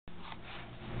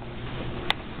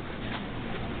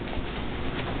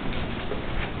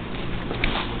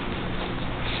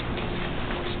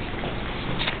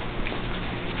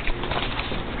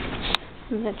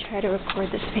I'm going to try to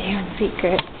record this video in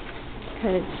secret,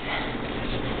 because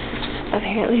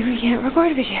apparently we can't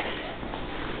record videos.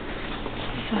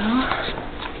 So,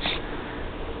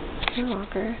 the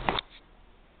locker.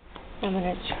 I'm going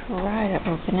to try to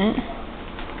open it.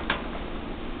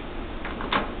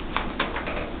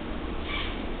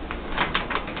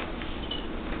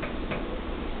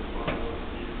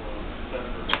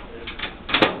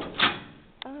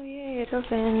 Oh yay, it's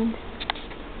open.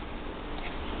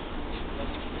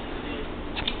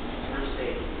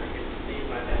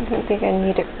 I don't think I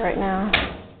need it right now.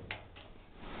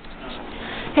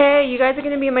 Hey, you guys are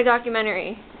going to be in my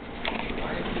documentary.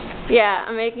 Yeah,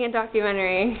 I'm making a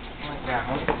documentary.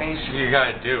 Yeah, what's the things you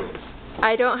gotta do?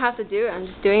 I don't have to do it. I'm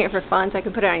just doing it for fun so I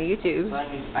can put it on YouTube. So I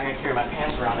gotta carry my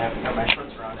pants around after, my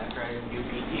shorts around after I do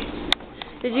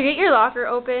PT. Did you get your locker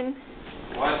open?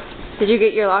 What? Did you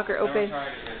get your locker open? Never tried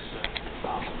it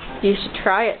yet, so. You should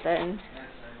try it then.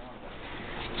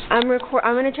 I'm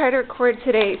gonna try to record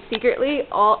today secretly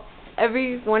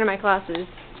every one of my classes.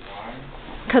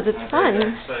 Why? Cause it's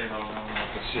fun.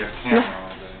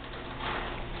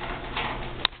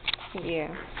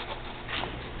 Yeah.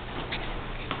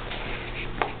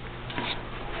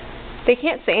 They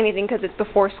can't say anything because it's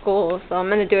before school, so I'm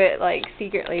gonna do it like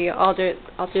secretly. I'll do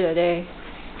the day.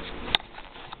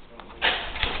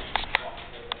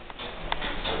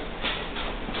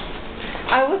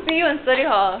 I will see you in study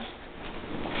hall.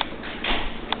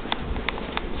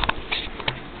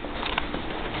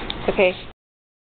 Okay.